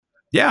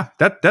Yeah,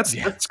 that's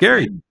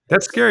scary.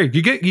 That's scary.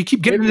 You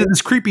keep getting into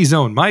this creepy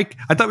zone, Mike.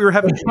 I thought we were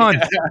having fun.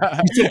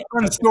 You said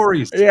fun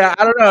stories. Yeah,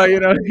 I don't know,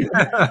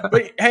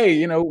 but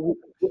hey,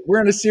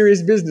 we're in a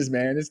serious business,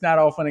 man. It's not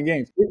all fun and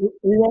games. We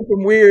went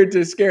from weird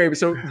to scary.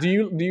 So do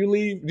you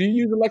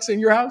use Alexa in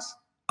your house?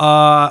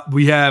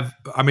 We have.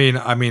 I mean,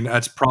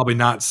 that's probably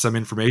not some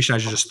information I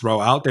should just throw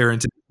out there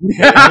into.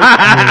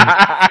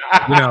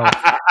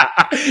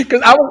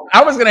 Because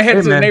I was gonna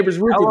head to the neighbor's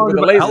roof with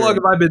a laser. How long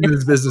have I been in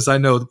this business? I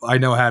know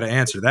how to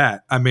answer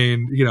that. I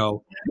mean,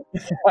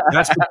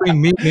 that's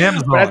between me and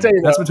Amazon.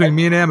 That's between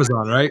me and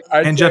Amazon, right?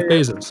 And Jeff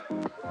Bezos.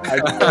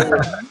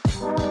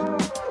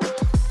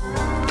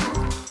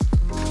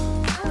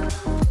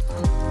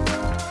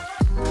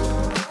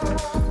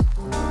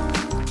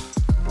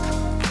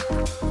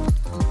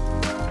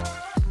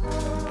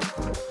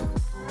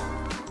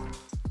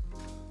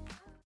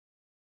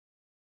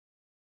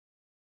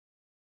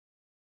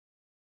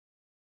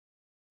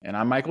 And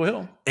I'm Michael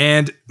Hill.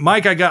 And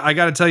Mike, I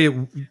got to tell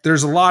you,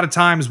 there's a lot of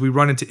times we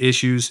run into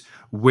issues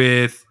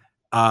with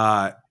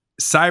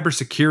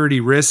cybersecurity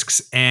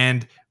risks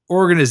and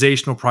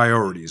organizational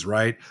priorities,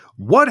 right?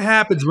 What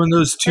happens when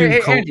those two?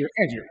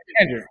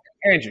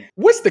 Andrew,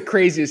 what's the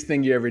craziest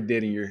thing you ever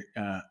did in your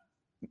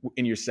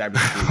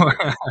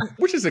cybersecurity?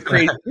 Which is a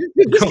crazy?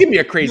 Just give me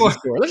a crazy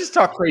story. Let's just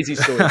talk crazy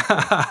stories.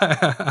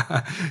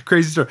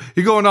 Crazy story.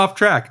 You're going off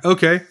track.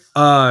 Okay.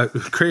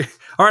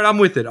 All right, I'm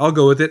with it. I'll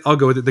go with it.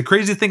 The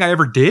craziest thing I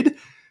ever did.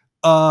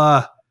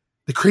 I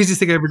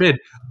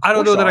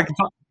don't know that I can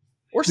talk.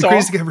 Or the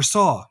craziest thing I ever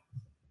saw.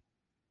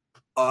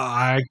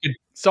 I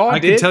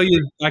could tell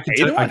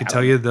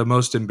you the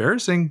most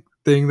embarrassing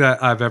thing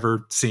that I've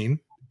ever seen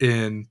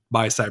in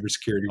my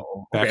cybersecurity.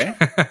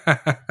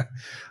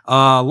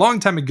 A long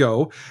time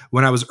ago,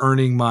 when I was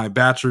earning my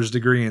bachelor's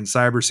degree in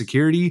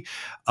cybersecurity,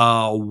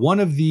 one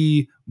of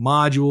the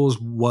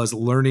modules was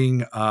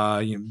learning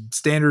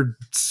standard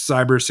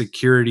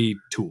cybersecurity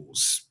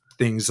tools,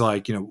 things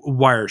like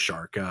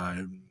Wireshark,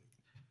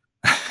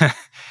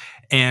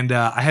 and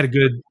I had a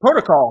good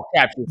protocol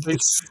capture.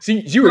 So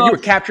you were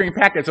capturing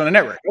packets on the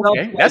network.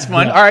 Okay, that's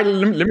fun. All right,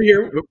 let me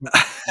hear.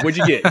 What'd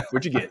you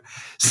get?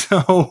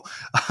 So,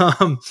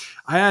 I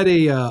had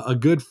a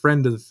good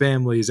friend of the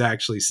family's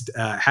actually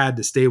had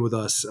to stay with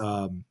us,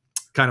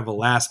 kind of a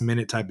last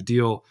minute type of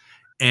deal,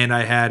 and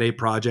I had a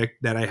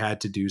project that I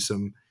had to do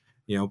some,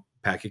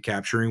 packet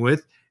capturing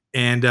with,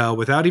 and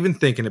without even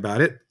thinking about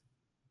it,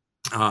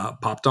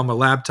 popped on my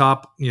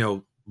laptop,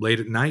 late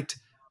at night,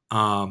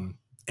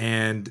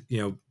 and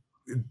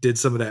did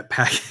some of that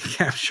packet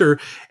capture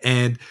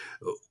and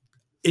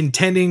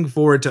intending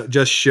for it to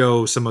just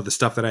show some of the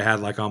stuff that I had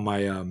like on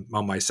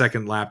my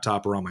second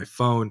laptop or on my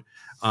phone.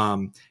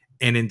 And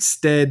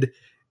instead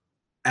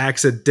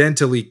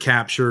accidentally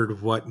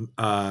captured what,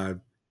 our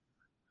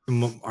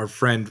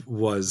friend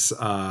was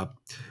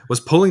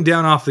pulling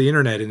down off the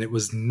internet, and it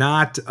was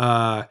not,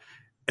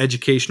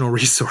 educational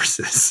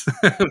resources.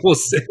 We'll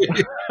say.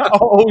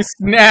 Oh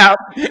snap!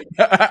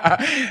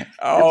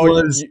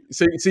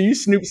 So you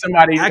snooped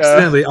somebody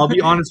accidentally. I'll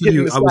be honest with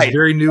you. I was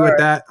very new at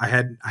that. I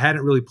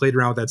hadn't really played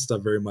around with that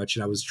stuff very much,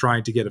 and I was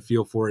trying to get a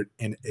feel for it,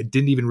 and I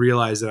didn't even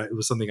realize that it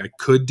was something I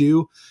could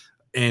do.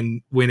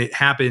 And when it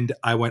happened,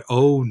 I went,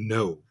 "Oh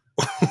no."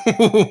 As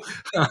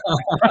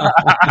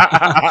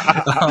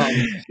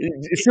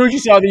soon as you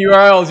saw the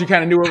URLs, you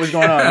kind of knew what was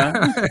going on.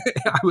 Huh?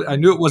 I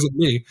knew it wasn't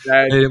me.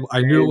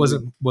 I knew it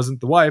wasn't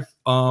the wife.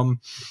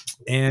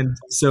 And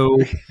so,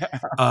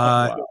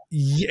 and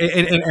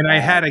I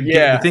had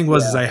the thing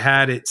was is I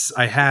had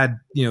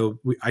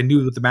I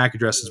knew what the MAC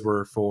addresses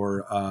were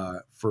for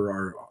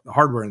our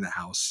hardware in the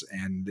house,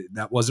 and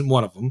that wasn't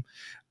one of them.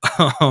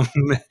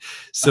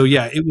 So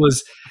yeah, it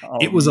was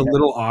a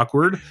little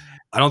awkward.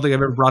 I don't think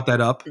I've ever brought that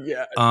up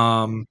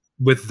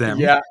with them.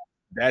 Yeah,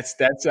 that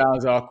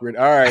sounds awkward.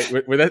 All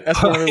right. Well,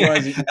 that's one of the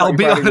ones. I'll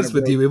be honest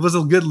with you. It was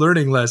a good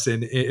learning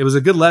lesson. It was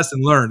a good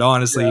lesson learned,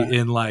 honestly,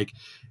 in like,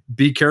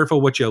 be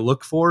careful what you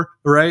look for,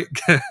 right?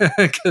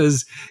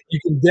 Because you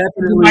can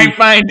definitely might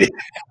find it.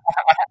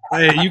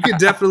 You could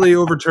definitely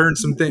overturn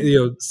some things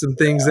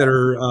that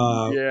are,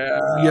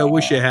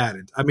 wish you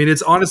hadn't. I mean,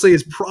 it's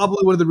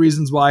probably one of the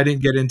reasons why I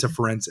didn't get into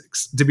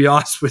forensics, to be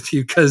honest with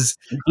you, because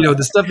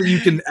the stuff that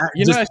you can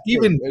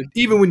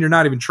even when you're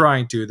not even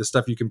trying to, the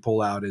stuff you can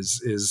pull out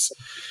is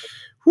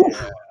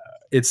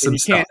it's some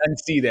stuff. You can't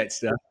unsee that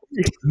stuff.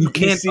 You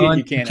can't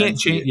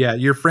change. Yeah,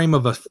 your frame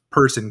of a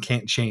person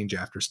can't change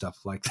after stuff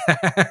like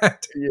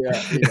that.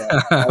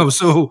 So I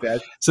was okay.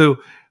 So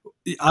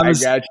I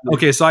said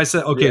okay.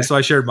 So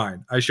I shared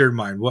mine.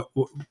 What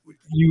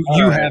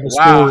you have a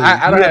story?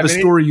 I don't have a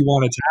story you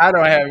want to tell. I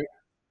don't have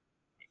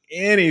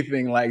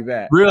anything like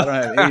that. Really? I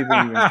don't have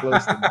anything even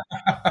close to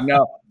that.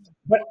 No,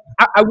 but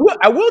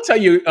I will tell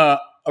you a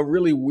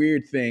really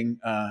weird thing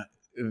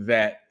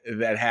that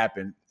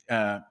happened.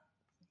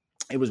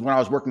 It was when I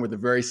was working with a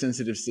very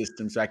sensitive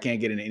system, so I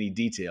can't get into any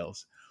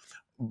details.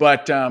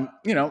 But I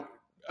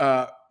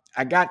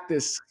got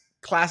this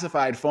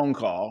classified phone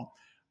call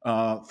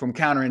from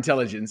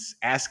counterintelligence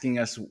asking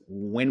us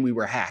when we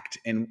were hacked,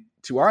 and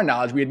to our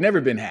knowledge, we had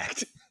never been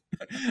hacked.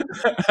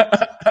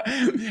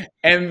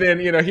 And then,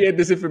 he had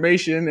this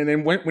information. And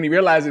then when he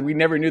realized that we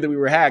never knew that we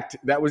were hacked,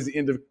 that was the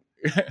end of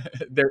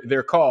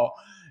their call.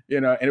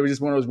 And it was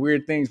just one of those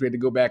weird things. We had to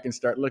go back and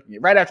start looking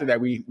at. Right after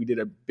that, we did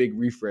a big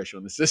refresh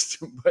on the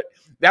system, but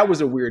that was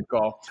a weird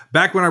call.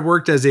 Back when I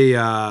worked as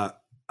a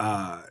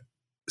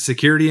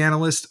security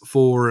analyst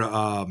for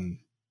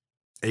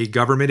a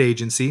government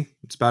agency,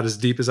 it's about as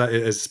deep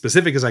as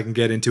specific as I can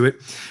get into it.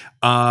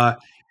 I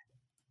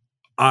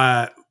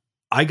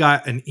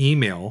got an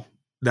email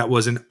that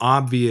was an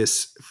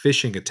obvious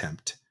phishing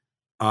attempt,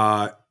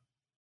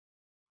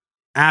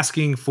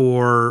 asking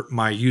for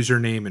my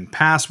username and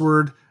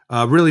password.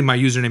 Really my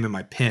username and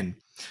my PIN.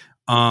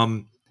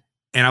 And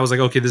I was like,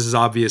 okay, this is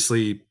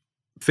obviously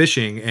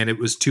phishing, and it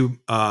was to,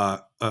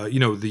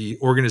 the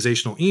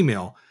organizational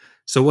email.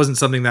 So it wasn't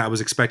something that I was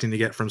expecting to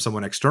get from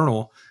someone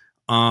external.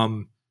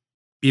 Even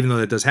though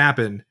that does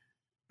happen.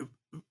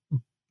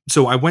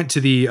 So I went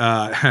to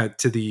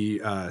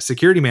the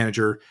security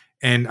manager,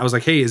 and I was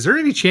like, hey, is there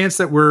any chance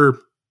that we're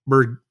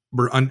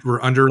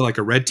under like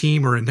a red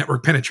team or a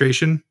network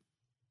penetration?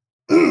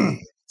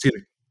 Excuse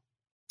me.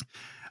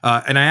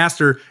 And I asked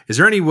her, is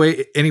there any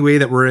way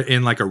that we're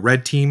in like a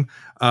red team,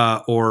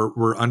 or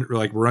we're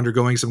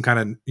undergoing some kind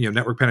of,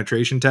 network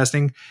penetration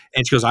testing?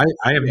 And she goes, I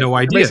have no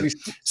idea.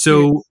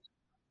 So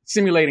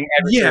simulating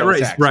adversarial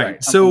attacks,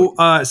 right. So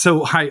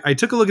I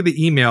took a look at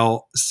the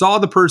email, saw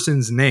the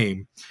person's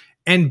name,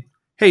 and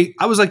hey,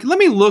 I was like, let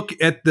me look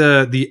at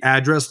the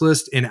address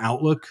list in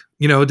Outlook,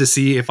 to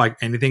see if like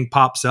anything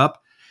pops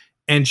up.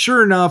 And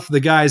sure enough, the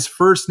guy's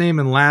first name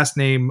and last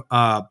name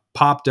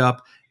popped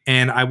up.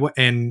 And I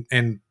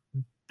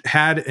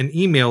had an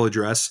email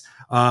address.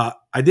 I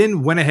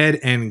then went ahead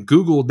and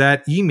Googled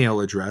that email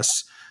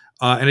address,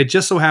 and it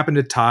just so happened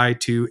to tie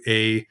to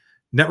a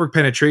network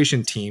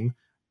penetration team,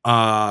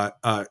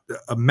 a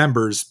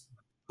member's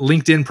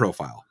LinkedIn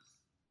profile.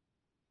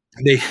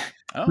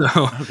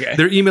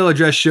 Their email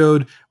address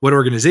showed what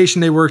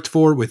organization they worked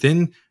for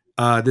within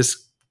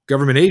this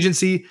government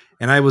agency,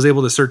 and I was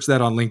able to search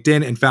that on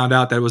LinkedIn and found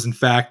out that it was in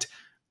fact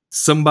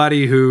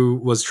somebody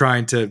who was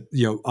trying to,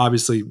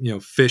 obviously,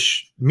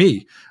 phish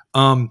me.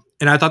 And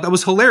I thought that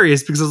was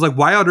hilarious because I was like,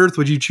 why on earth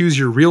would you choose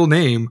your real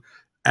name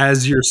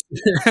as your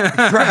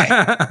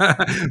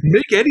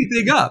make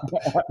anything up,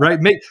 right?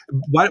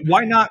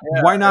 Why not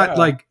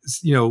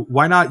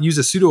why not use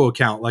a pseudo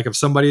account, like of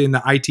somebody in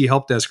the IT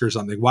help desk or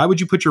something? Why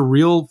would you put your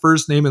real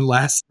first name and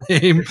last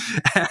name?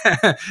 and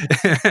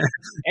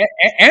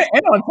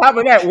on top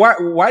of that,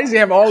 why does he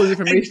have all his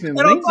information in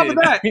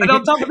LinkedIn? And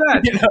on top of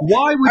that,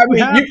 why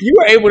would you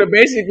were able to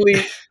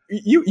basically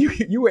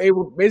you were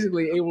able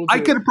to, I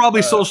could have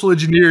probably social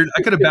engineered.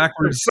 I could have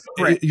backwards,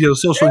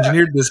 social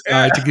engineered this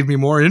guy to give me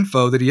more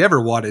info that he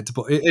ever wanted to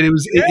put. And he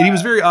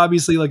was very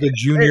obviously like a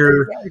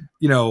junior,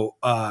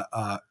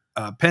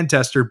 pen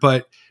tester.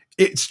 But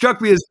it struck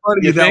me as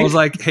funny that I was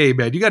like, hey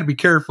man, you got to be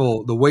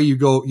careful the way you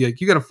go.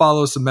 You got to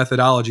follow some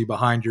methodology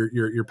behind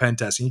your pen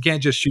testing. You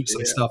can't just shoot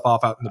some stuff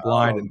off out in the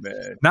blind and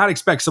not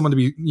expect someone to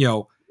be,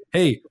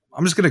 hey,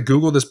 I'm just going to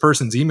Google this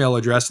person's email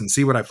address and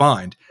see what I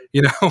find.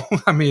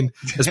 I mean,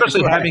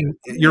 especially having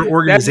your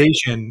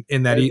organization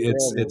in that,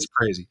 it's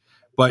crazy.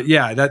 But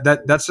yeah,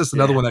 that's just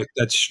another one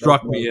that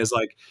struck me as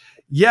like,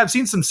 yeah, I've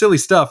seen some silly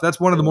stuff.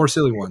 That's one of the more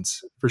silly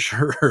ones for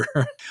sure.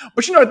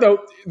 But you know what though,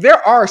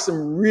 there are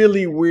some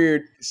really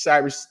weird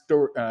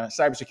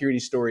cybersecurity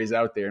stories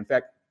out there. In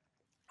fact,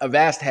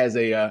 Avast has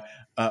a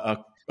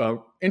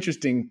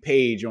interesting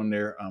page on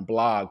their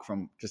blog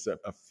from just a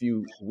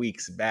few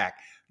weeks back.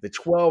 The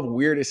 12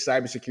 weirdest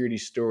cybersecurity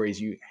stories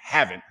you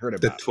haven't heard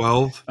about.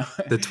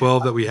 The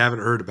 12 that we haven't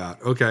heard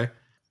about. Okay.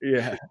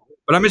 Yeah.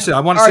 But I'm interested. I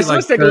want to see, so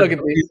let's take a look at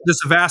this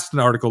Avast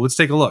article. Let's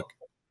take a look.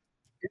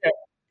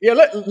 Yeah.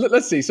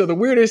 Let's see. So the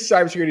weirdest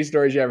cybersecurity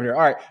stories you haven't heard.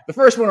 All right. The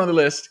first one on the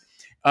list,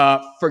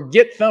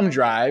 forget thumb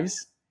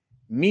drives,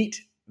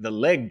 meet the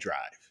leg drive.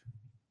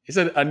 It's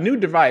a new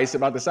device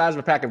about the size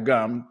of a pack of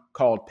gum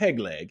called peg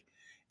leg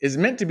is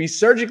meant to be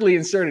surgically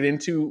inserted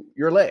into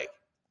your leg.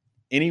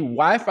 Any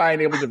Wi-Fi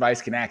enabled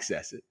device can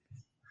access it,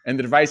 and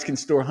the device can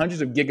store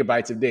hundreds of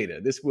gigabytes of data.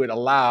 This would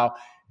allow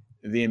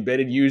the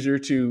embedded user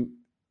to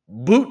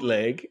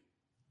bootleg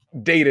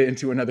data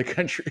into another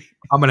country.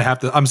 I'm going to have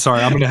to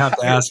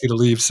ask you to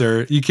leave,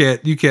 sir. You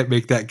can't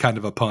make that kind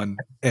of a pun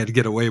and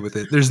get away with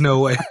it. There's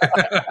no way.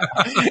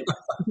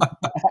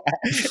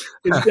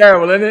 It's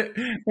terrible, isn't it?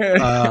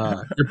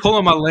 You're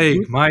pulling my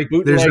leg, Mike.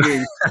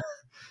 Bootlegging.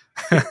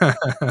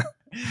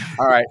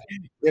 All right.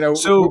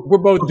 So we're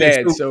both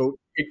dads, so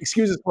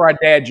excuse us for our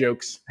dad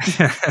jokes.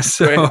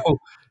 There's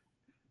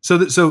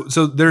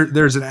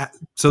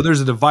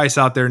a device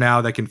out there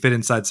now that can fit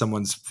inside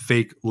someone's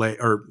fake leg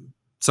or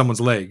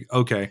someone's leg.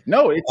 Okay.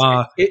 No,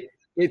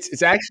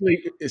 it's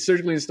actually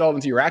surgically installed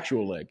into your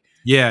actual leg.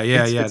 Yeah.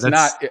 It's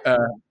not.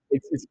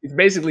 It's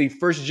basically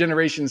first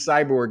generation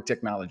cyborg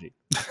technology.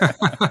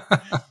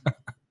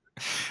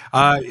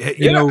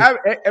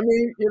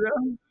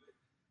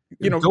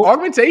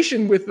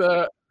 Augmentation with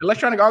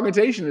electronic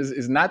augmentation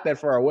is not that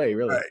far away,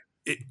 really.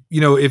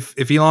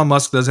 if Elon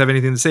Musk does have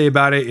anything to say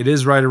about it, it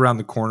is right around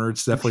the corner.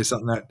 It's definitely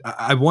something that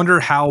I wonder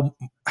how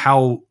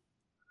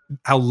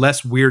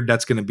less weird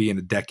that's going to be in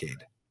a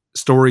decade.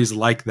 Stories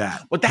like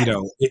that, But that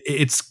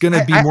it's going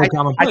to I, be I more I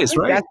commonplace,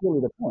 think right? that's really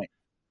the point.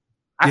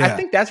 I Yeah.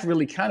 think that's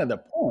really kind of the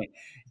point.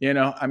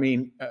 I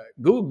mean,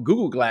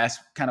 Google Glass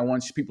kind of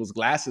wants people's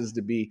glasses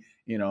to be,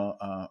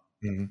 Mhm.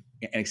 an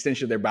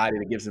extension of their body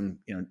that gives them,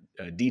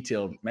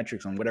 detailed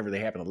metrics on whatever they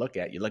happen to look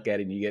at. You look at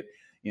it and you get,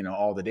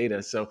 all the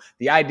data. So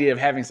the idea of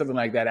having something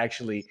like that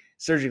actually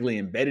surgically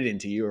embedded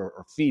into you,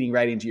 or feeding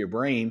right into your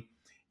brain,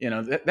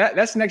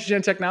 that's next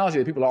gen technology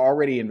that people are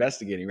already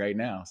investigating right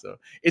now. So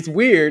it's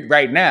weird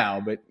right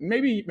now, but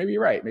maybe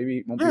you're right. Maybe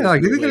it won't Yeah, be as like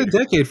I weird think in a later.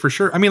 decade for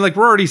sure. I mean, like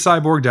we're already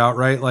cyborged out,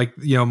 right? Like,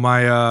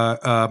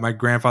 my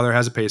grandfather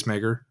has a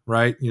pacemaker,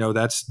 right?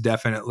 That's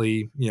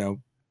definitely,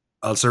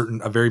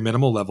 a very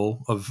minimal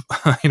level of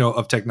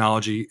of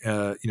technology,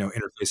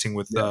 interfacing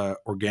with Yeah.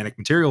 organic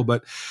material.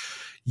 But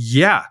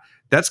yeah,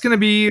 that's going to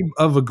be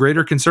of a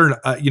greater concern.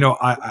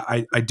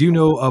 I do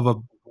know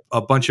of a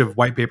bunch of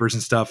white papers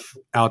and stuff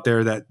out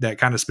there that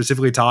kind of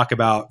specifically talk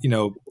about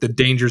the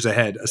dangers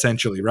ahead,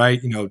 essentially, right?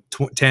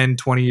 10,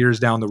 20 years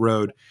down the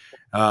road,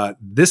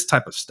 this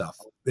type of stuff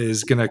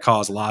is going to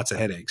cause lots of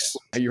headaches.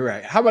 You're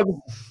right. How about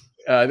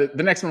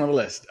the next one on the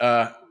list?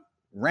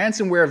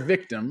 Ransomware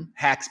victim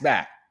hacks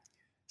back.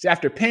 So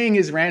after paying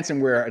his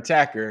ransomware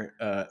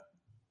attacker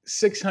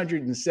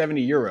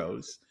 670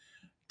 euros,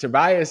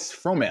 Tobias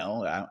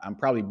Fromel, I'm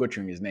probably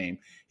butchering his name,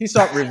 he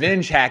sought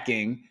revenge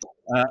hacking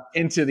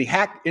into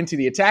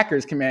the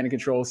attacker's command and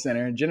control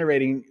center,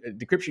 generating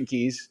decryption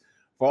keys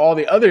for all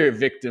the other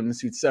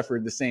victims who'd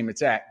suffered the same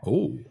attack.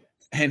 Oh,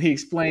 And he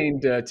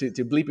explained to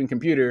Bleeping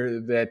Computer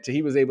that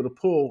he was able to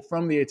pull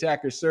from the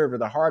attacker's server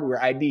the hardware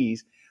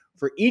IDs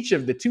for each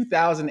of the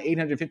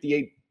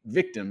 2,858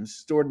 victims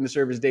stored in the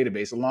server's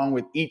database, along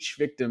with each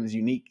victim's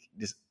unique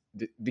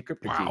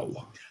decryptor key.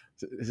 wow.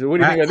 So what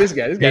do you think about this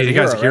guy? This Yeah, guy's a the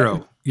guy's a hero, right?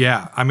 hero.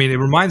 Yeah, I mean, it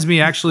reminds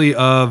me actually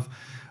of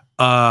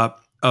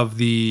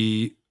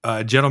the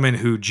gentleman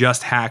who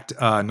just hacked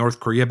North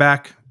Korea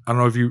back. I don't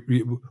know if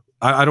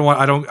I don't want.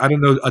 I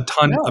don't know a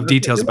ton No, of that's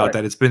details good about point.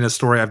 that. It's been a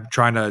story I've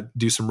trying to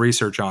do some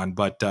research on,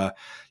 but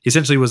he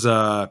essentially was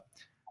the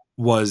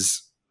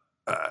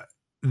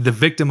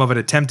victim of an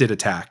attempted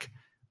attack,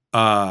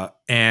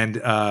 and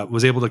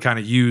was able to kind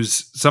of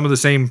use some of the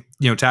same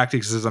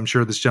tactics as I'm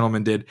sure this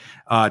gentleman did,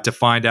 to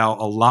find out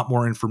a lot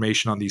more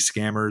information on these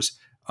scammers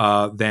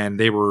than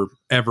they were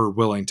ever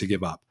willing to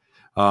give up.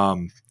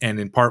 And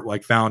in part,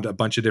 like found a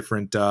bunch of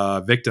different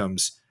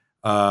victims,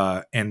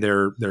 and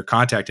their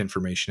contact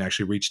information,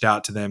 actually reached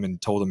out to them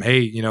and told them,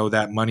 hey,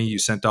 that money you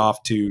sent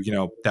off to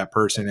that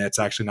person, it's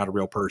actually not a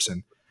real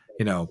person.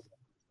 you know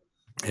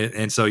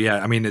and so,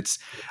 yeah, I mean,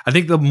 I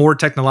think the more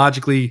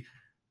technologically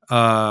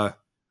uh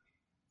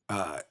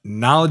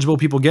knowledgeable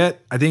people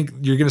get, I think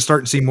you're going to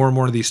start to see more and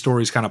more of these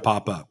stories kind of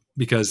pop up,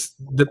 because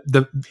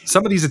the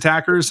some of these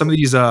attackers, some of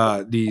these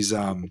bad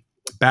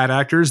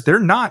actors, they're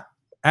not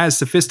as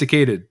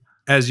sophisticated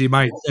as you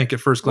might think at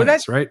first Well,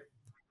 glance, right?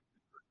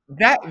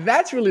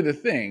 that's really the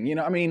thing.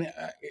 I mean,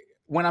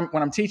 when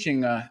I'm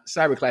teaching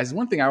cyber classes,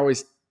 one thing I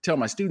always tell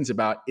my students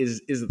about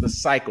is the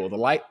cycle,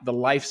 the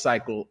life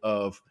cycle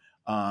of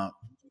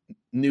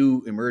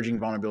new emerging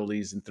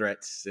vulnerabilities and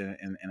threats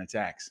and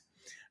attacks.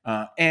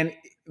 And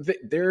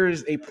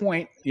there's a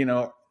point,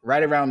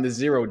 right around the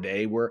 0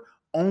 day where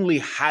only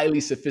highly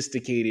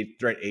sophisticated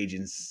threat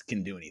agents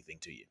can do anything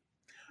to you.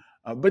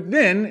 But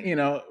then,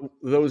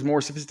 those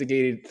more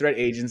sophisticated threat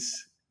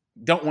agents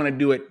don't want to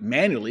do it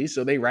manually,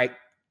 so they write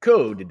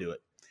code to do it.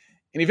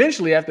 And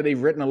eventually, after they've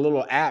written a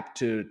little app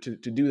to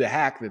do the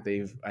hack that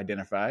they've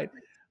identified,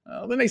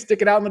 then they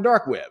stick it out in the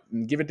dark web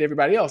and give it to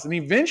everybody else. And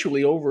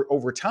eventually,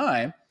 over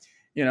time,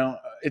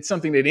 it's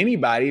something that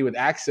anybody with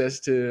access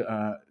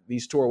to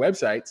these Tor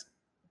websites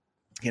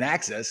can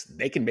access.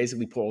 They can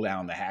basically pull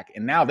down the hack,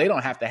 and now they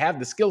don't have to have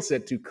the skill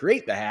set to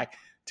create the hack,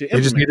 to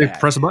They just need implement the to hack.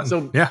 press a button.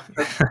 So, Yeah.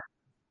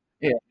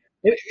 yeah,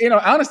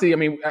 honestly, I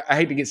mean, I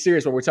hate to get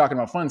serious while we're talking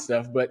about fun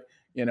stuff, but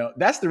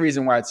that's the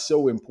reason why it's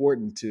so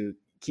important to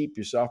keep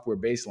your software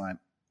baseline,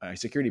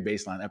 security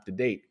baseline up to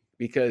date,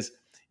 because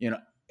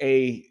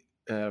a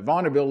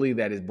vulnerability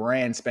that is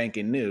brand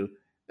spanking new,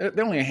 there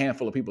are only a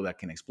handful of people that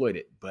can exploit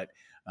it. But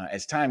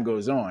as time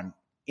goes on,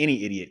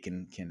 any idiot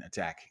can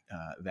attack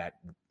that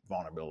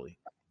vulnerability.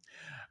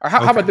 Or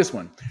how Okay. about this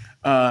one?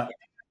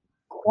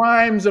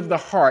 Crimes of the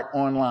heart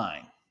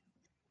online.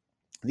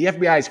 The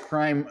FBI's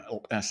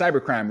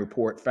cybercrime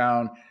report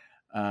found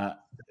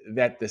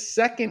that the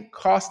second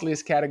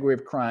costliest category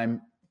of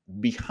crime,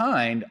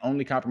 behind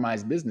only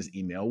compromised business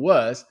email,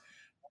 was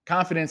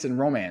confidence and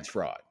romance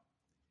fraud,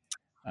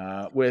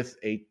 with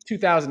a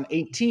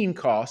 2018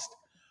 cost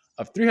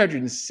of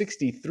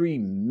 363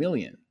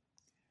 million.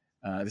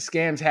 The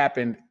scams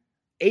happened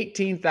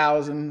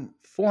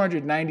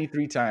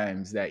 18,493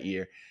 times that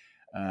year,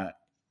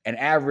 an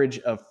average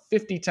of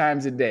 50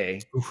 times a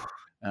day. Oof.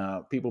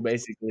 People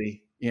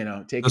basically,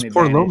 taking Those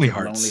poor advantage lonely of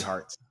lonely hearts.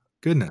 hearts.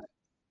 Goodness.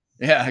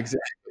 Yeah,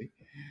 exactly.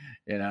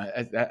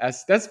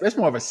 That's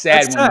more of a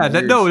sad That's one than a sad.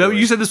 weird No, story.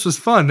 you said this was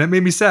fun. That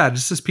made me sad.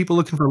 It's just people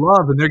looking for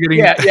love, and they're getting.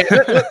 Yeah, yeah.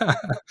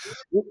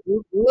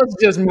 Let's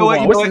just You know move what?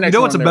 on. What's the You next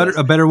know one what's on their list?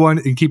 a better one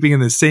in keeping in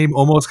the same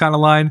almost kind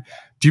of line.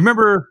 Do you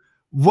remember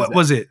What's what that?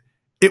 was it?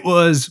 It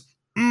was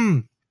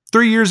 3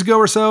 years ago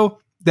or so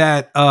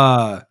that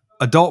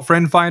adult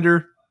friend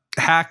finder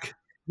hack.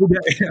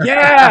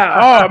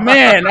 Yeah. Oh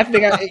man, I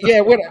think I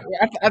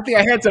think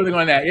I had something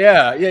on that.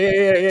 Yeah.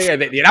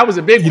 That was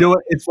a big You know one.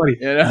 what? It's funny.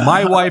 You know?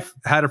 My wife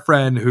had a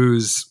friend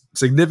whose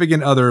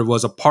significant other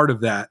was a part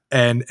of that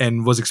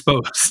and was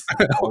exposed.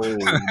 Oh no,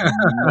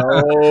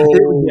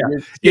 Yeah,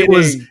 you're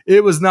kidding.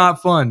 it was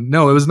not fun.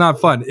 No, it was not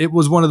fun. It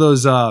was one of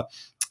those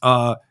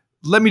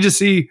let me just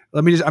see.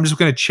 I'm just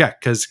going to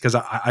check because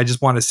I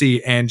just want to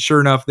see. And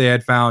sure enough, they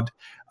had found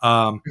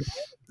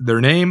their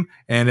name,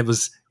 and it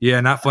was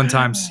not fun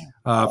times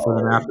for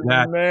them after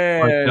that.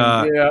 Man,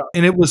 But, yeah.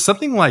 and it was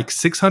something like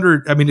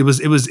 600. I mean, it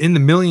was in the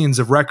millions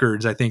of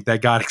records, I think,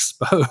 that got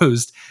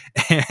exposed.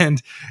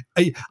 And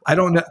I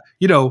don't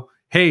know.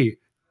 Hey,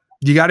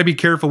 you got to be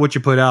careful what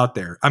you put out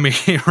there. I mean,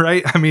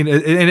 right? I mean,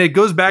 and it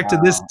goes back to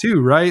this too,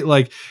 right?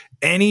 Like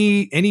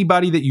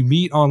anybody that you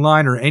meet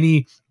online or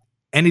any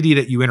entity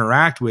that you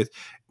interact with,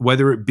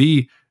 whether it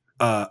be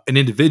an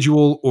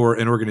individual or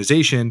an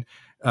organization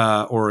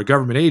or a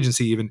government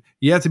agency, even,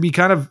 you have to be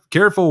kind of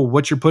careful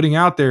what you're putting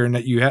out there, and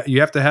that you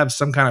have to have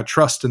some kind of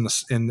trust in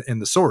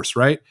the source,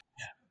 right?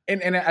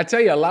 And I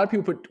tell you, a lot of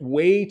people put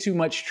way too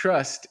much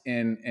trust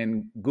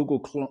in Google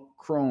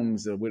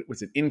Chrome's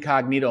what's it,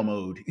 incognito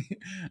mode.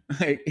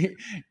 Like,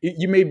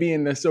 you may be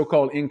in the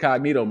so-called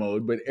incognito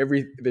mode, but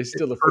there's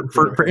still a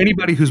for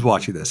anybody who's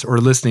watching this or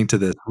listening to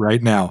this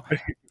right now.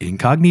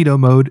 Incognito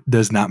mode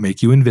does not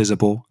make you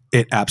invisible.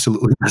 It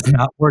absolutely does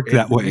not work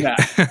that way.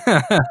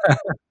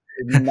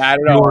 Not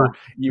at all.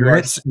 You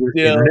are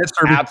still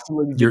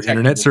absolutely your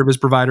internet service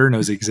provider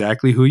knows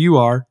exactly who you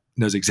are,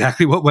 knows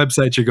exactly what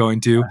website you're going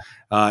to.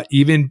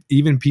 Even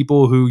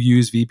people who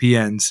use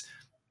VPNs,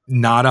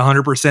 not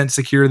 100%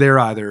 secure there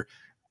either.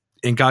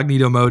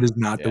 Incognito mode is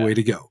not the way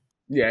to go.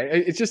 Yeah,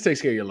 it just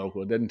takes care of your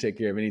local. It doesn't take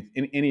care of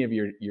any of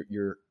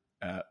your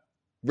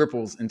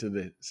ripples into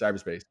the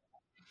cyberspace.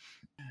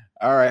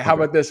 All right, how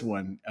about this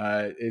one?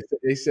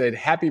 They said,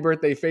 "Happy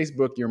birthday,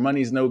 Facebook! Your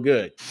money's no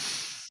good."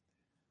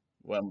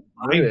 Well,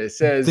 it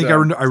says, I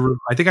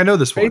think I know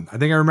this one. I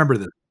think I remember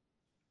this.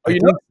 Oh, you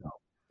know?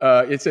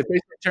 It said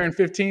Facebook turned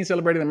 15,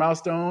 celebrating the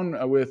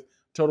milestone with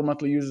total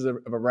monthly users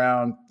of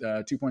around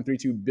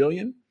 2.32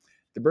 billion.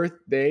 The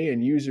birthday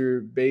and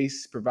user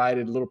base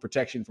provided little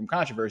protection from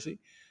controversy.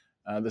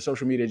 The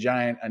social media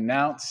giant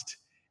announced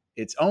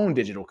its own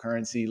digital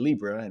currency,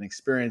 Libra, and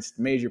experienced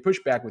major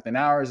pushback within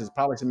hours as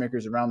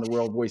policymakers around the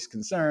world voiced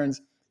concerns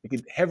it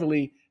could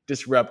heavily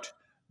disrupt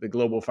the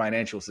global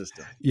financial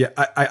system. Yeah,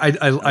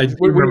 I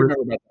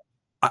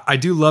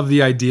do love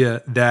the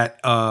idea that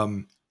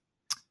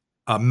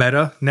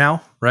Meta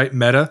now, right?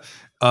 Meta,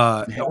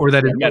 or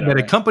that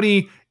a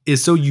company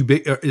is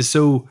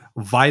so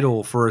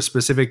vital for a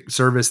specific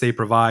service they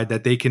provide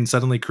that they can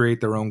suddenly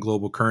create their own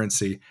global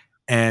currency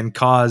and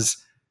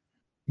cause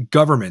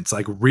governments,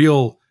 like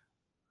real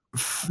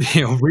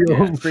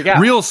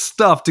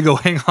stuff, to go,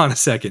 hang on a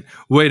second,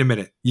 wait a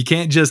minute, you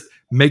can't just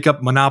make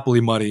up monopoly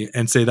money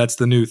and say that's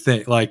the new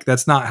thing. Like,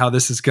 that's not how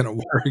this is going to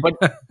work.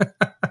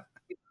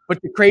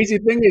 But the crazy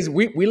thing is,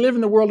 we live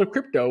in the world of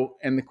crypto,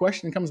 and the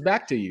question comes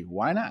back to you: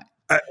 why not?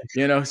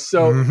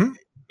 So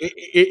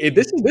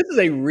this is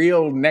a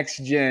real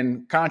next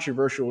gen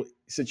controversial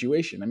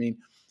situation. I mean,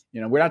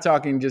 we're not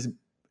talking just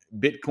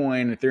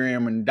Bitcoin,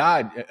 Ethereum, and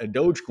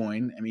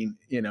Dogecoin. I mean,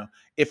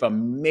 if a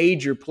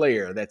major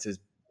player that's as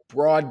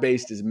broad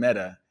based as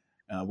Meta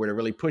were to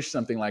really push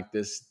something like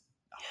this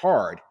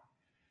hard,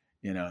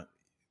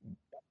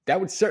 that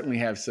would certainly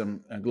have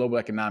some global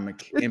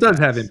economic impact. It does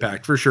have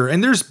impact for sure.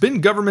 And there's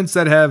been governments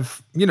that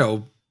have,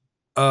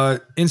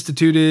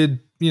 instituted,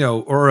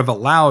 or have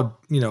allowed,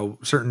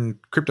 certain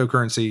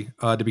cryptocurrency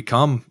to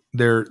become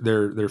their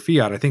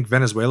fiat. I think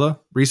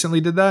Venezuela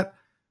recently did that.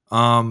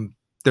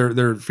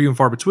 They're few and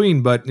far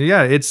between, but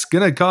yeah, it's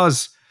going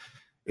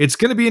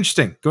to be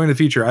interesting going to the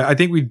future. I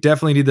think we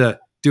definitely need to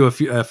do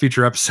a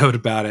future episode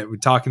about it. We're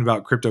talking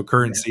about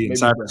cryptocurrency and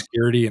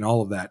cybersecurity and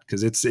all of that,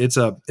 because it's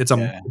a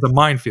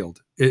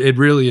minefield. It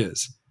really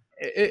is.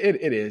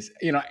 It is.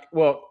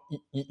 Well,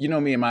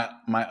 me and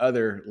my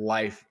other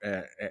life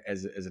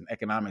as an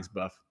economics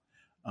buff.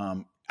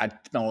 I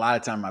spent a lot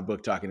of time in my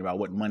book talking about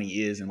what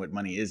money is and what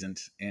money isn't,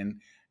 and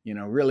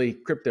really,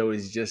 crypto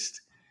is just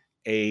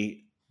a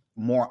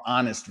more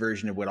honest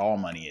version of what all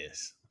money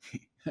is.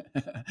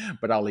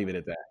 But I'll leave it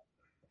at that.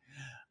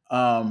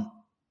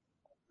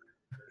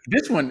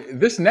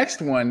 This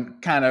next one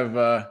kind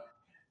of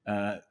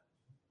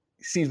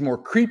seems more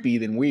creepy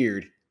than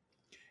weird.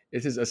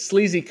 It says, a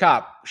sleazy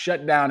cop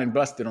shut down and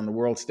busted on the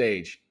world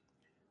stage.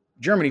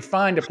 Germany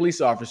fined a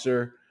police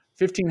officer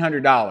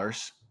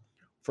 $1,500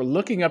 for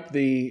looking up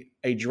a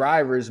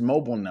driver's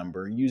mobile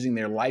number using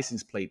their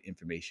license plate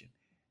information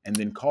and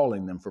then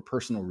calling them for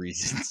personal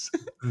reasons.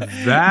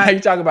 Now you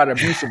talk about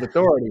abuse of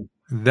authority.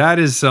 That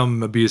is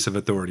some abuse of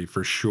authority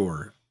for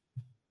sure.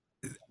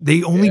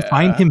 They only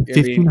fined Yeah, him I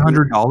mean, the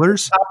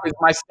 $1,500. cop is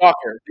my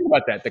stalker. Think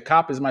about that. The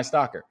cop is my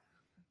stalker.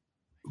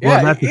 Well,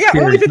 Yeah, that's a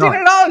yeah, only scary thought.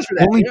 $1,500 for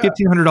that. Only Yeah,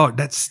 $1,500.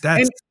 That's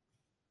and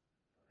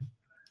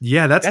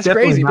yeah, that's that's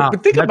definitely crazy. not.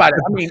 But think That's about it.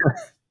 I mean,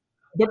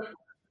 the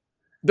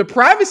the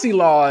privacy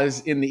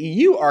laws in the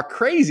EU are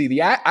crazy.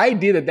 The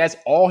idea that that's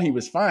all he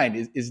was fined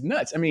is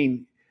nuts. I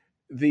mean,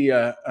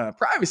 the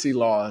privacy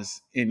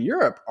laws in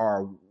Europe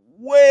are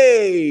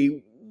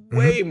way, Mhm.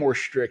 way more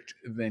strict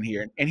than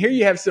here. And here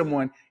you have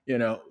someone,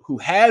 who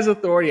has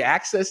authority,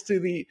 access to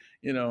the,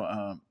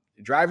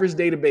 driver's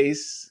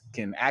database,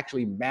 can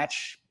actually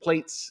match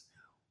plates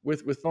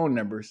with phone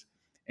numbers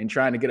and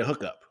trying to get a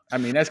hookup. I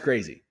mean, that's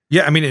crazy.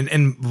 Yeah, I mean,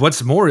 and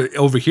what's more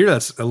over here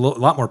that's a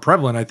lot more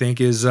prevalent, I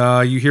think, is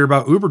you hear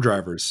about Uber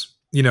drivers,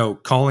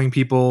 calling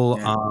people,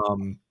 Yeah.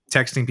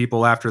 texting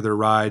people after their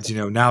rides,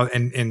 now,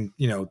 and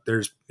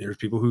there's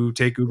people who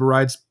take Uber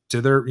rides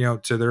to their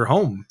to their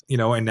home,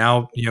 and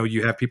now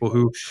you have people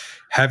who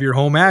have your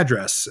home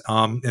address,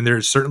 and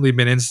there's certainly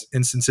been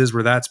instances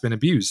where that's been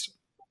abused.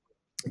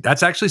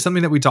 That's actually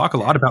something that we talk a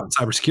lot Yeah. about in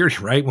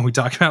cybersecurity, right? When we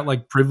talk about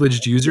like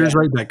privileged users, Yeah.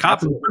 right? That cop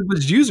is a Absolutely.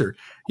 privileged user.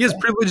 He has Yeah.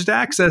 privileged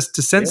access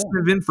to Yeah.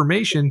 sensitive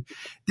information.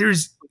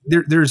 There's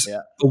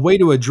Yeah. a way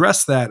to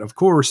address that, of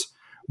course,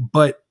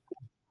 but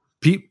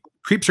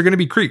creeps are going to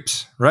be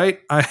creeps,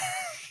 right?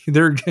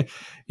 They're, Creeps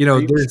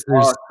there's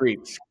are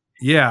creeps.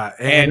 yeah,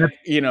 and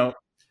And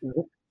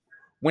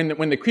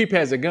when the creep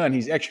has a gun,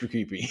 he's extra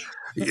creepy.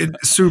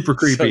 it's super So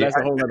creepy. that's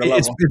a whole nother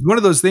It's level. it's one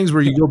of those things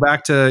where you go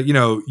back to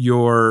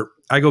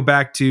I go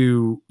back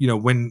to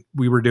when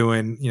we were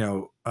doing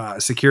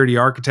security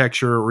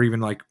architecture or even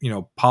like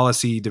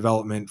policy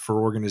development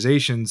for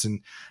organizations,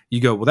 and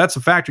you go, well, that's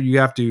a factor you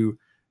have to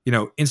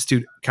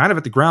institute kind of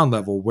at the ground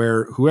level,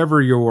 where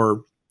whoever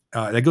your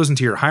that goes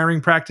into your hiring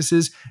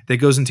practices, that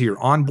goes into your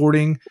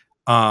onboarding,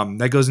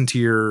 that goes into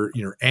your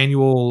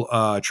annual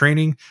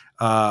training,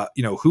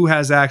 who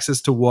has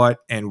access to what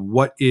and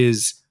what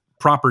is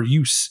proper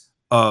use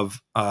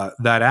of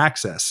that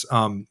access,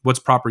 what's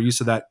proper use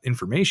of that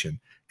information.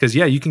 Because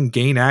yeah, you can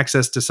gain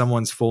access to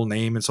someone's full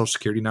name and social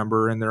security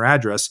number and their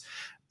address,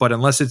 but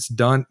unless it's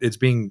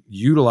being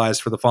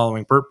utilized for the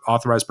following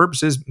authorized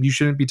purposes, you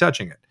shouldn't be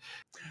touching it.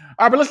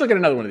 All right, but let's look at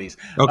another one of these.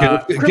 Okay,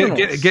 let's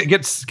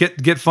Criminals.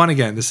 get fun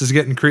again. This is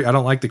getting I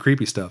don't like the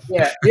creepy stuff.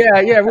 Yeah.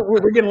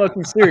 We're getting a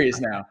little too serious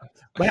now.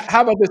 But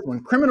how about this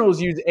one? Criminals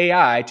use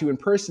AI to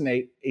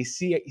impersonate a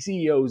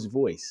CEO's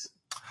voice.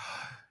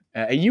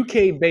 A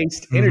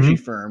UK-based energy Mhm,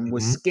 firm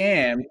was mhm.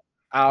 scammed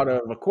out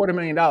of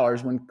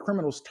 $250,000 when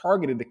criminals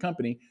targeted the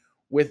company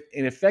with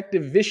an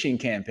effective vishing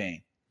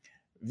campaign.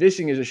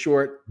 Vishing is a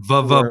short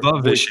for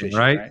voice Vishing, phishing,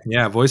 right? right?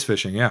 Yeah, voice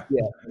phishing. Yeah.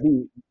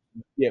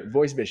 Yeah,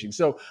 voice phishing.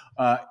 So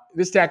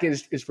this tactic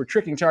is for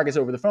tricking targets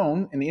over the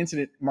phone, and the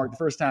incident marked the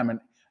first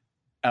time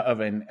of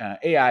an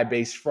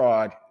AI-based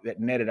fraud that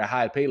netted a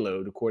high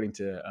payload, according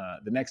to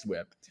the Next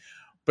Web.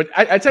 But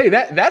I tell you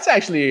that's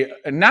actually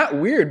not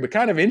weird, but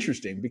kind of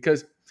interesting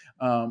because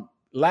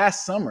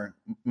last summer,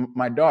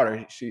 my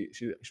daughter, she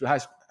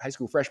was high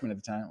school freshman at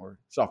the time, or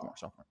sophomore.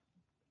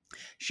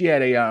 She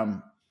had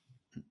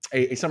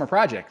a summer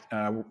project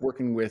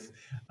working with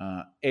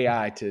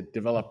AI to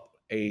develop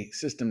a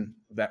system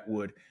that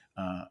would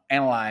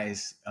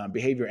analyze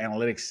behavior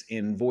analytics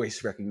in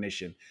voice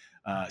recognition,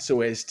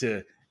 so as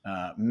to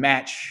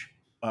match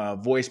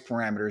voice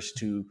parameters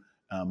to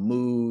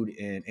mood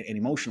and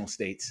emotional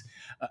states.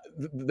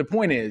 The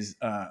point is,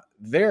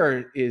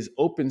 there is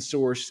open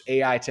source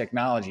AI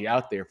technology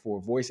out there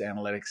for voice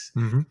analytics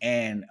Mhm.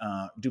 and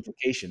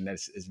duplication that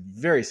is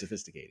very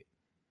sophisticated.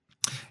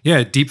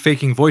 Yeah, deep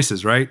faking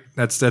voices, right?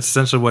 That's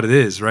essentially what it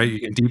is, right? You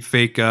can deep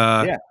fake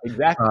Yeah,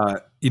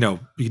 exactly.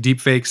 you deep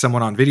fake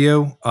someone on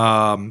video.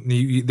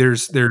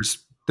 There's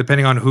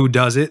depending on who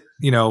does it,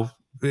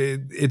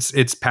 it's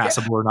Yeah,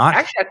 passable or not.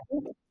 actually,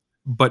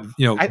 But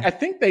I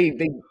think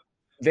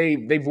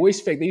they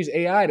voice fake. They use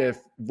AI to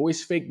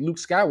voice fake Luke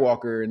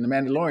Skywalker in the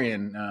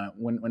Mandalorian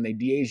when they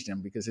de-aged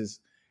him because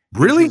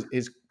really?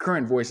 his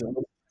current voice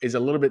is a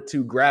little bit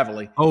too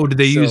gravelly. Oh, did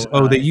they use? So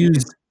Oh, they use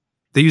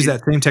it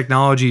that same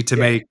technology to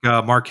yeah, make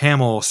Mark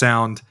Hamill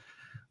sound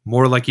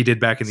more like he did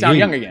back in the sound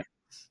young '80s. again.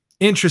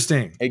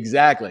 Interesting.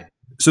 Exactly.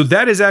 So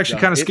that is actually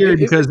So kind of scary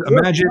because it's worth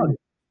imagine, noting.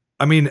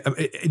 I mean,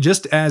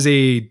 just as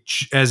a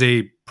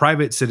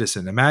private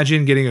citizen,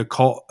 imagine getting a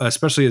call,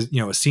 especially as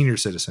a senior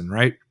citizen,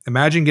 right?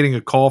 Imagine getting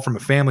a call from a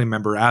family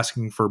member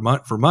asking for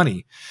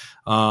money,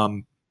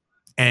 um,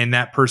 and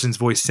that person's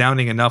voice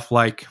sounding enough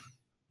like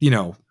you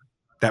know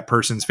that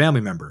person's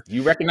family member.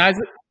 You recognize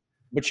it,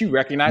 but you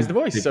recognize the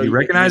voice. If So you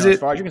recognize as it,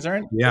 far as you're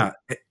concerned, yeah,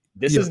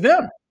 this yeah, is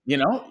them.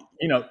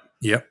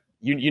 yep.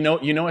 You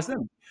know it's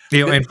them.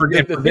 And The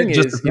forget thing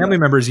just the is, family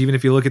members. Even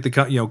if you look at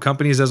the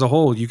companies as a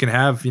whole, you can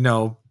have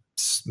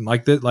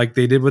like that, like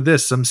they did with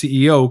this. Some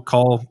CEO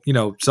call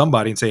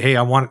somebody and say, "Hey,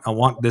 I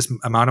want this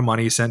amount of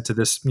money sent to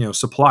this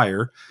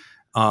supplier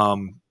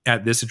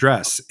at this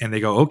address," and they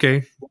go,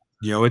 "Okay,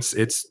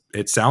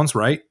 it sounds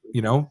right."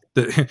 My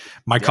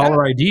yeah,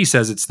 caller ID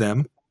says it's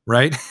them.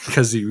 right?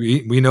 Because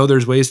we know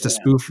there's ways to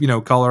spoof,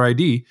 caller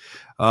ID.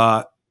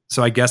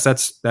 So I guess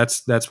that's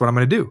what I'm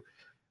going to do.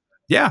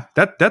 Yeah,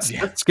 that's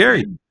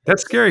scary.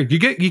 That's scary.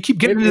 You keep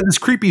getting into this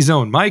creepy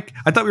zone, Mike.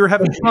 I thought we were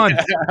having fun.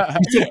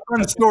 You said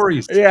fun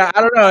stories. Yeah,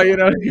 I don't know,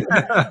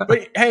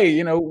 but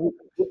hey,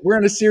 we're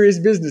in a serious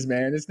business,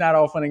 man. It's not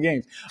all fun and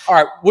games. All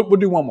right, we'll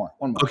do one more.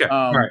 Okay.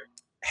 All right.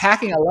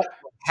 Hacking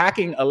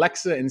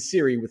Alexa and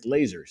Siri with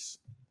lasers.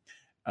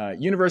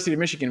 University of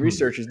Michigan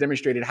researchers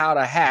demonstrated how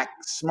to hack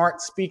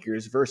smart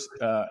speakers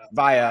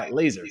via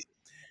lasers,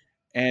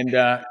 and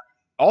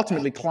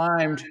ultimately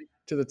climbed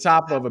to the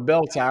top of a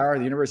bell tower at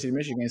the University of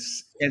Michigan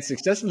and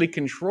successfully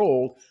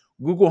controlled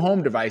Google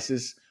Home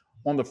devices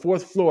on the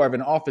 4th floor of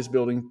an office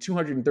building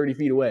 230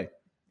 feet away.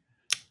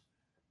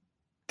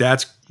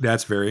 That's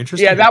very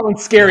interesting. Yeah, that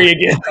one's scary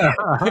again.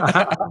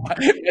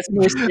 That's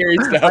more scary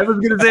stuff. I was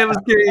going to say it was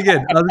scary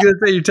again. I was going to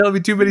say you're telling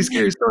me too many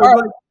scary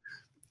stories.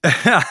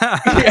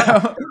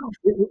 Yeah,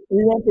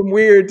 we went from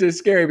weird to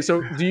scary.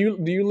 So, do you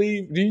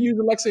use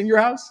Alexa in your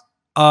house?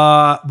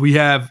 We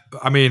have.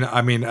 I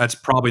mean, that's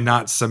probably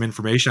not some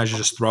information I should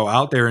just throw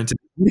out there into.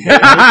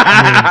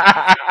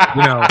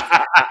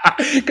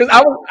 Because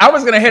I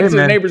was going to head to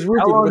the neighbor's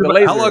roof with a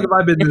laser. How long have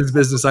I been in this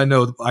business? I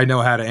know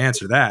how to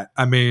answer that.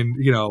 I mean,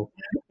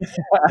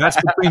 that's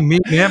between me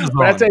and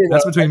Amazon.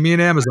 That's between me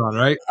and Amazon,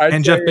 right?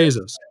 And Jeff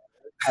Bezos.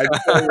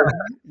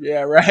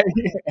 Yeah, right.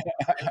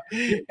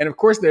 And of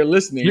course, they're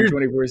listening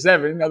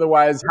 24/7.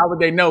 Otherwise, how would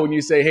they know when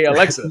you say, "Hey,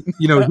 Alexa"?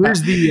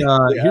 Here's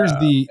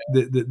the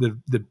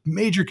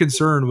major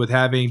concern with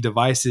having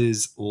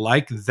devices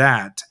like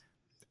that.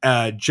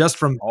 Just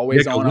from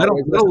always on, let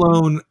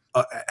alone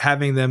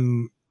having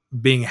them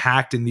being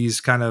hacked in these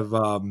kind of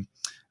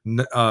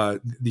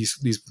these.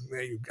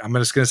 I'm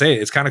just going to say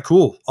it's kind of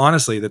cool,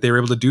 honestly, that they were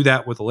able to do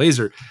that with a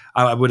laser.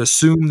 I would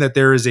assume that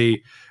there is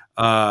a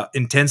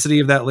intensity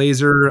of that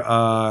laser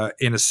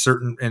in a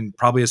certain and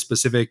probably a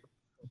specific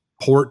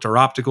port or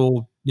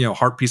optical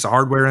piece of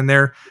hardware in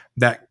there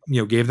that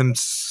gave them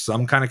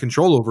some kind of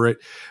control over it.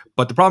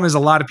 But the problem is a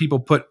lot of people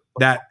put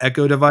that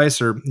Echo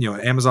device or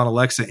Amazon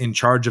Alexa in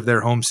charge of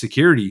their home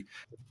security.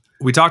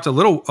 We talked a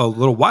little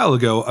while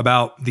ago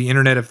about the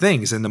Internet of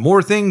Things, and the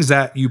more things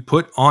that you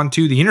put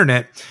onto the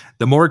internet,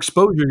 the more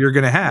exposure you're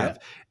going to have.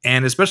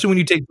 And especially when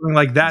you take something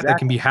like that that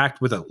can be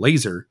hacked with a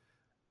laser,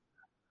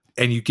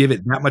 and you give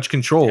it that much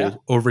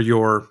control over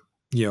your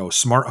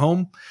smart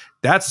home,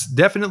 that's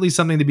definitely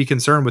something to be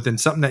concerned with, and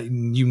something that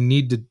you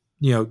need to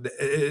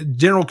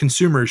general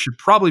consumers should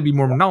probably be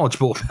more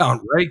knowledgeable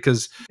about, right?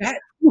 Because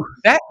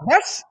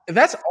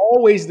that's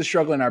always the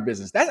struggle in our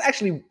business. That's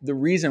actually the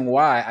reason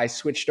why I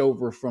switched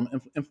over from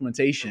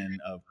implementation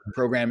of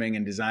programming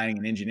and designing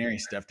and engineering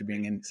stuff to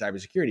being in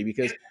cybersecurity,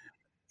 because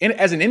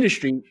as an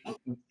industry,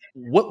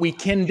 what we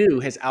can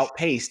do has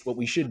outpaced what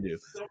we should do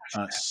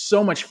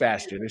so much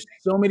faster. There's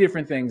so many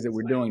different things that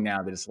we're doing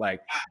now that it's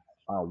like,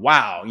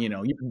 wow,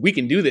 we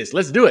can do this.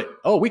 Let's do it.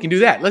 Oh, we can do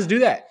that. Let's do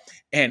that.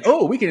 And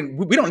we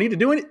don't need to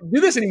do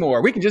this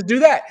anymore. We can just do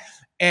that.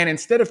 And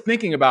instead of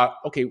thinking about,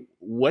 okay,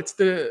 what's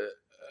the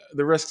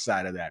risk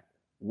side of that?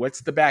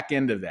 What's the back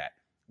end of that?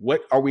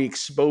 What are we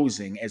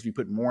exposing as we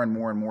put more and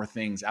more and more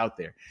things out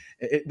there?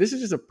 This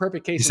is just a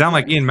perfect case. You sound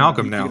like Ian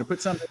Malcolm now.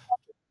 Put something.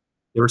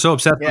 They were so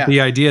obsessed with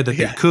the idea that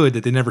they could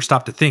that they never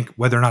stopped to think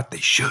whether or not they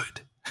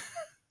should.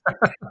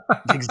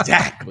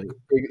 Exactly.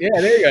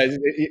 Yeah, there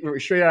you go.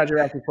 Straight out of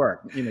Jurassic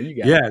Park. You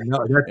got it. No.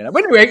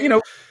 But anyway,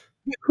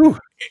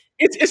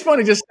 it's fun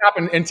to just stop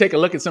and take a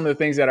look at some of the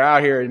things that are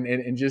out here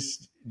and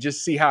just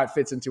see how it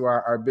fits into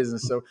our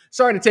business. So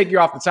sorry to take you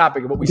off the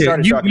topic of what we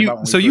started talking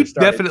about. So you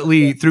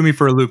definitely threw me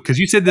for a loop because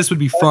you said this would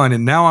be fun,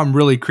 and now I'm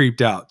really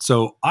creeped out.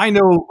 So I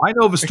know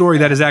of a story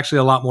that is actually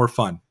a lot more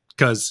fun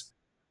because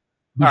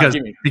it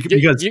happened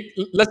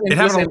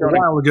a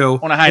while ago.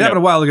 It happened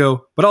a while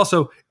ago, but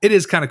also it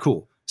is kind of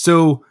cool.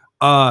 So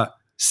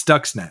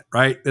Stuxnet,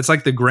 right? It's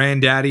like the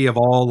granddaddy of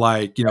all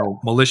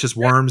malicious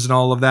worms and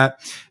all of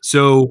that.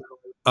 So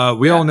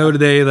we all know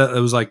today that it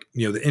was the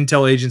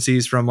intel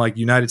agencies from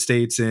United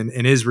States and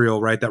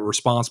Israel, right, that were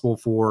responsible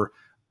for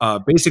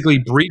basically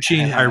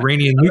breaching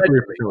Iranian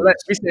nuclear facilities.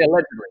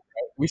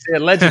 We say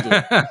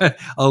allegedly.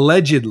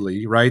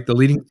 Allegedly, right? The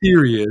leading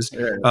theory is,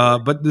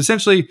 but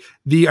essentially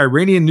the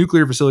Iranian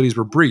nuclear facilities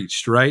were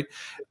breached, right?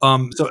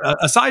 So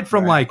aside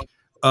from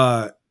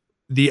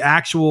the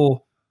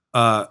actual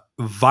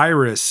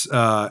virus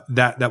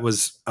that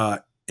was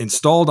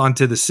installed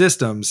onto the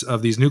systems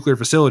of these nuclear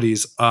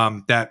facilities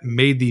that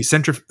made the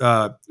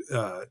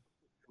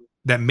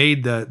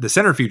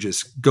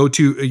centrifuges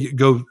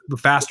go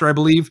faster, I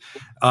believe,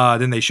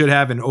 than they should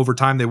have, and over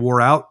time they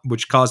wore out,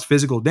 which caused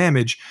physical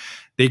damage.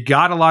 They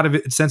got a lot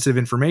of sensitive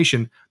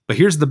information, but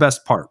here's the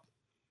best part.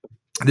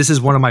 This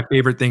is one of my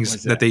favorite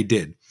things that they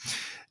did.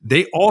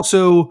 They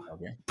also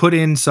put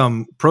in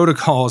some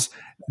protocols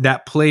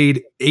that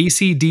played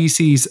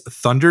AC/DC's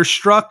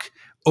Thunderstruck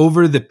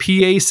over the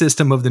PA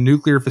system of the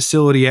nuclear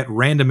facility at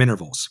random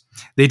intervals.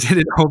 They did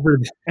it over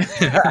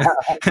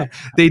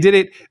they did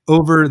it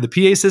over the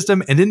PA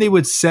system, and then they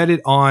would set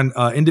it on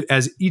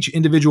as each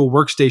individual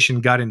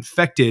workstation got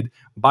infected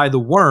by the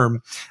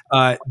worm.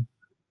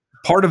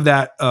 Part of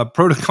that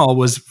protocol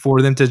was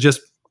for them to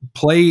just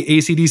play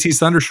AC/DC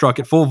Thunderstruck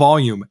at full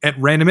volume at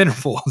random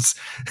intervals.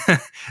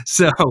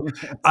 So,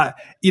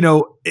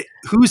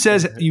 who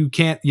says you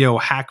can't,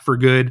 hack for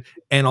good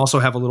and also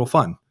have a little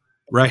fun?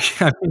 Right.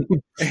 I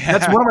mean,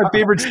 that's one of my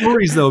favorite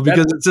stories, though,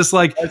 because it's just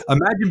like,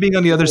 imagine being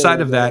on the other side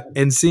of that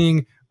and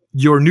seeing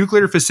your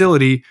nuclear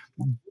facility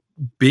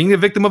being a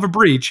victim of a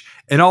breach,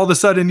 and all of a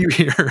sudden you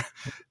hear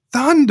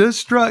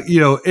Thunderstruck.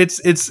 It's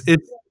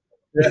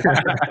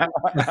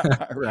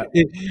Right.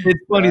 it's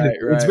funny.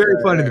 It's very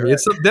funny to me.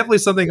 It's definitely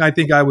something I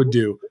think I would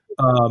do.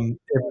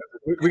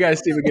 We got to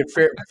see if we get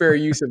fair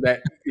use of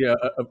that.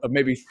 Of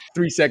maybe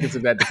 3 seconds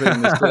of that.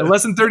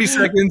 Less than 30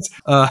 seconds.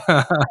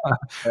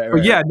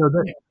 But yeah, no.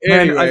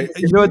 Anyway.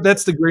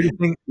 That's the greatest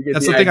thing.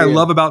 That's the thing I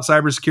love about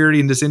cybersecurity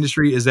in this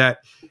industry is that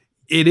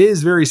it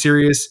is very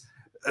serious.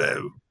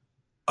 A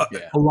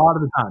lot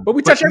of the time, but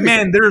we touch everything.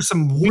 Man, there's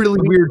some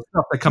really weird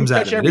stuff that comes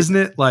out of it, isn't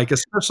it? Like,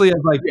 especially as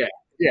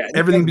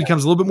everything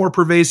becomes a little bit more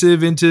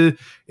pervasive into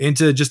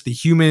just the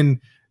human,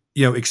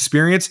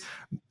 experience.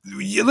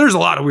 There's a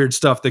lot of weird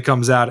stuff that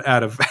comes out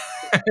of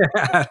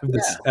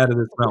this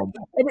realm.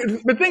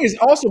 The thing is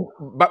also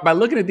by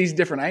looking at these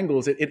different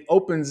angles, it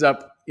opens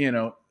up,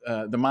 the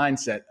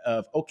mindset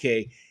of,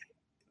 okay,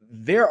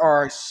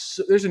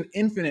 there's an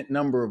infinite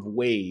number of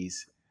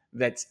ways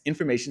that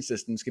information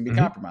systems can be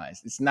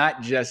compromised. It's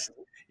not just,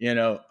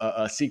 a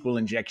SQL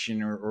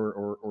injection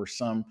or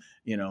some,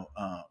 you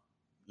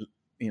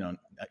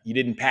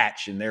didn't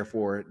patch and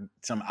therefore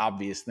some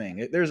obvious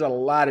thing. There's a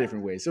lot of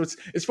different ways. So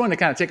it's fun to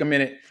kind of take a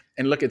minute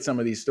and look at some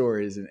of these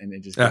stories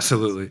and just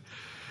absolutely.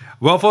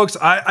 Well, folks,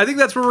 I think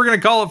that's where we're going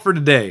to call it for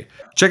today.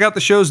 Check out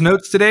the show's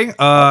notes today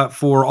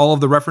for all of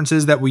the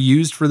references that we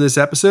used for this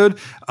episode.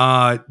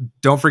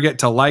 Don't forget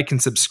to like and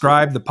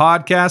subscribe the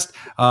podcast.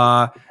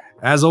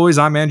 As always,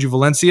 I'm Andrew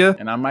Valencia.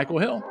 And I'm Michael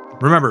Hill.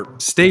 Remember,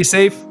 stay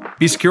safe,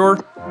 be secure,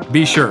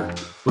 be sure.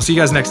 We'll see you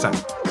guys next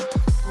time.